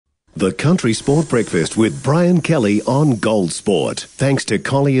The Country Sport Breakfast with Brian Kelly on Gold Sport. Thanks to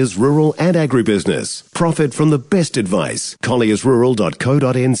Collier's Rural and Agribusiness. Profit from the best advice.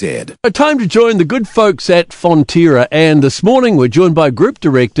 colliersrural.co.nz. Time to join the good folks at Fonterra, and this morning we're joined by Group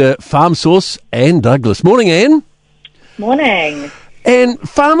Director, FarmSource, Anne Douglas. Morning, Anne. Morning. And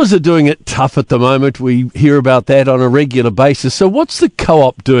farmers are doing it tough at the moment. We hear about that on a regular basis. So what's the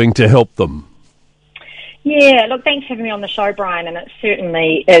co-op doing to help them? Yeah, look, thanks for having me on the show, Brian, and it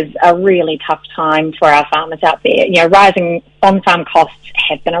certainly is a really tough time for our farmers out there. You know, rising on-farm costs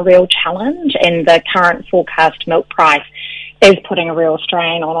have been a real challenge, and the current forecast milk price is putting a real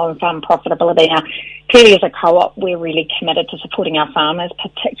strain on on-farm profitability. Now, clearly as a co-op, we're really committed to supporting our farmers,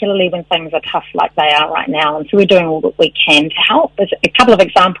 particularly when things are tough like they are right now, and so we're doing all that we can to help. There's a couple of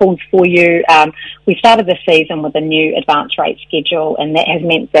examples for you. We started this season with a new advance rate schedule, and that has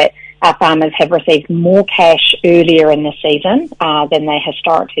meant that our farmers have received more cash earlier in the season than they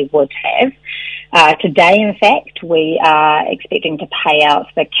historically would have. Today, in fact, we are expecting to pay out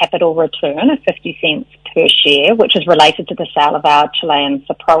the capital return of 50 cents per share, which is related to the sale of our Chilean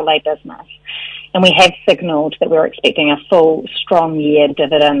Soprole business. And we have signalled that we're expecting a strong full year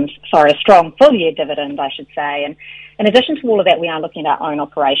dividend, I should say. And in addition to all of that, we are looking at our own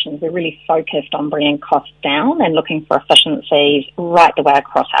operations. We're really focused on bringing costs down and looking for efficiencies right the way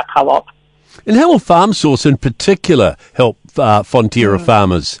across our co-op. And how will FarmSource in particular help Fonterra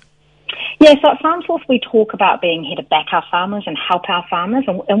farmers? Yeah, so at FarmSource we talk about being here to back our farmers and help our farmers,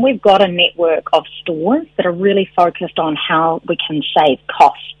 and we've got a network of stores that are really focused on how we can save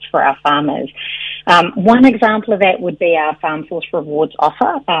costs for our farmers. One example of that would be our FarmSource Rewards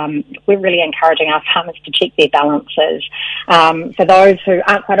offer. We're really encouraging our farmers to check their balances. For those who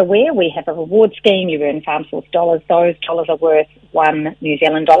aren't quite aware, we have a reward scheme. You earn FarmSource dollars. Those dollars are worth $1 New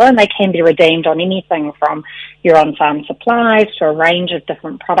Zealand dollar, and they can be redeemed on anything from your on-farm supplies to a range of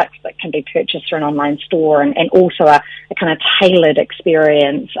different products that can be purchased through an online store, and also a kind of tailored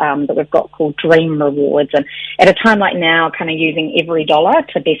experience that we've got called Dream Rewards. And at a time like now, kind of using every dollar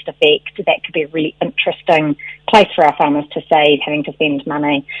to best effect, that could be a really interesting place for our farmers to save, having to spend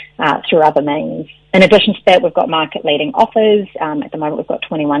money through other means. In addition to that, we've got market-leading offers. At the moment, we've got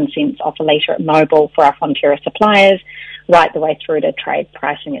 21 cents off a litre at Mobil for our Fonterra suppliers, right the way through to trade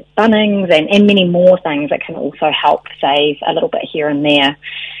pricing at Bunnings, and many more things that can also help save a little bit here and there.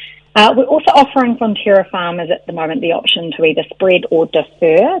 We're also offering Fonterra farmers at the moment the option to either spread or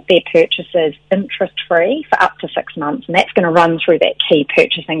defer their purchases interest-free for up to 6 months, and that's going to run through that key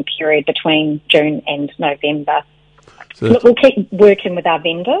purchasing period between June and November. Look, we'll keep working with our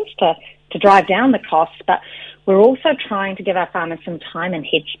vendors to drive down the costs, but we're also trying to give our farmers some time and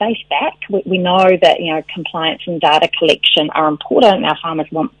headspace back. We know that, you know, compliance and data collection are important. Our farmers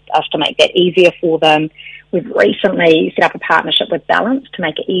want us to make that easier for them. We've recently set up a partnership with Balance to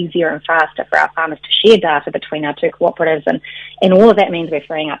make it easier and faster for our farmers to share data between our two cooperatives, and all of that means we're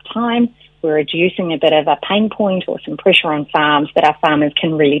freeing up time. We're reducing a bit of a pain point or some pressure on farms that our farmers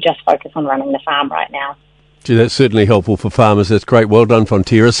can really just focus on running the farm right now. Gee, that's certainly helpful for farmers. That's great. Well done,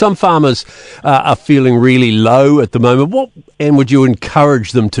 Fonterra. Some farmers are feeling really low at the moment. What, and would you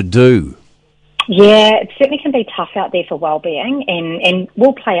encourage them to do? Yeah, it certainly can be tough out there for wellbeing, and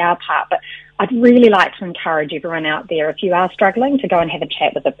we'll play our part, but I'd really like to encourage everyone out there, if you are struggling, to go and have a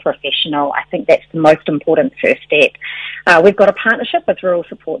chat with a professional. I think that's the most important first step. We've got a partnership with Rural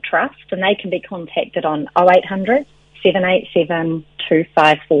Support Trust, and they can be contacted on 0800 787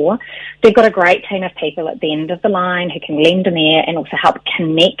 254. They've got a great team of people at the end of the line who can lend an ear and also help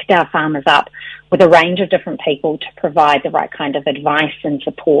connect our farmers up with a range of different people to provide the right kind of advice and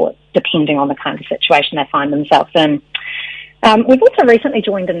support depending on the kind of situation they find themselves in. We've also recently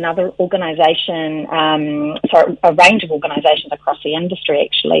joined another organisation, a range of organisations across the industry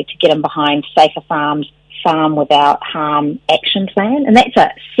actually, to get in behind Safer Farms Farm Without Harm Action Plan, and that's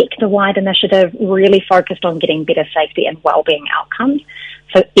a sector-wide initiative really focused on getting better safety and wellbeing outcomes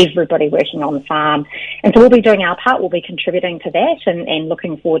for everybody working on the farm. And so we'll be doing our part, we'll be contributing to that, and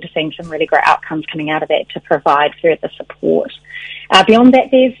looking forward to seeing some really great outcomes coming out of that to provide further support. Beyond that,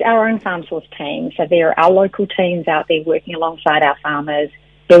 there's our own FarmSource team. So there are our local teams out there working alongside our farmers,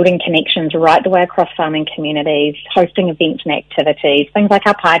 building connections right the way across farming communities, hosting events and activities, things like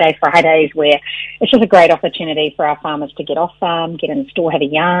our Pie Day Fridays, where it's just a great opportunity for our farmers to get off farm, get in store, have a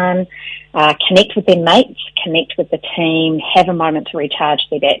yarn, connect with their mates, connect with the team, have a moment to recharge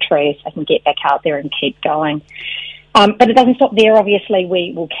their batteries so they can get back out there and keep going. But it doesn't stop there. Obviously,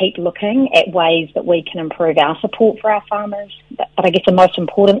 we will keep looking at ways that we can improve our support for our farmers. But I guess the most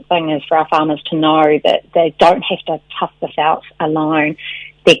important thing is for our farmers to know that they don't have to tough this out alone.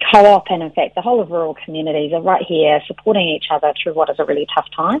 their co-op and, in fact, the whole of rural communities are right here supporting each other through what is a really tough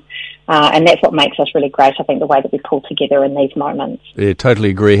time. And that's what makes us really great, I think, the way that we pull together in these moments. Yeah, totally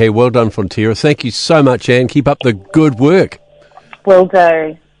agree. Hey, well done, Fonterra. Thank you so much, Anne. Keep up the good work. Will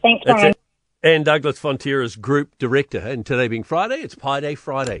do. Thanks, Brian. And Douglas Fonterra's Group Director. And today being Friday, it's Pi Day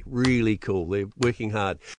Friday. Really cool. They're working hard.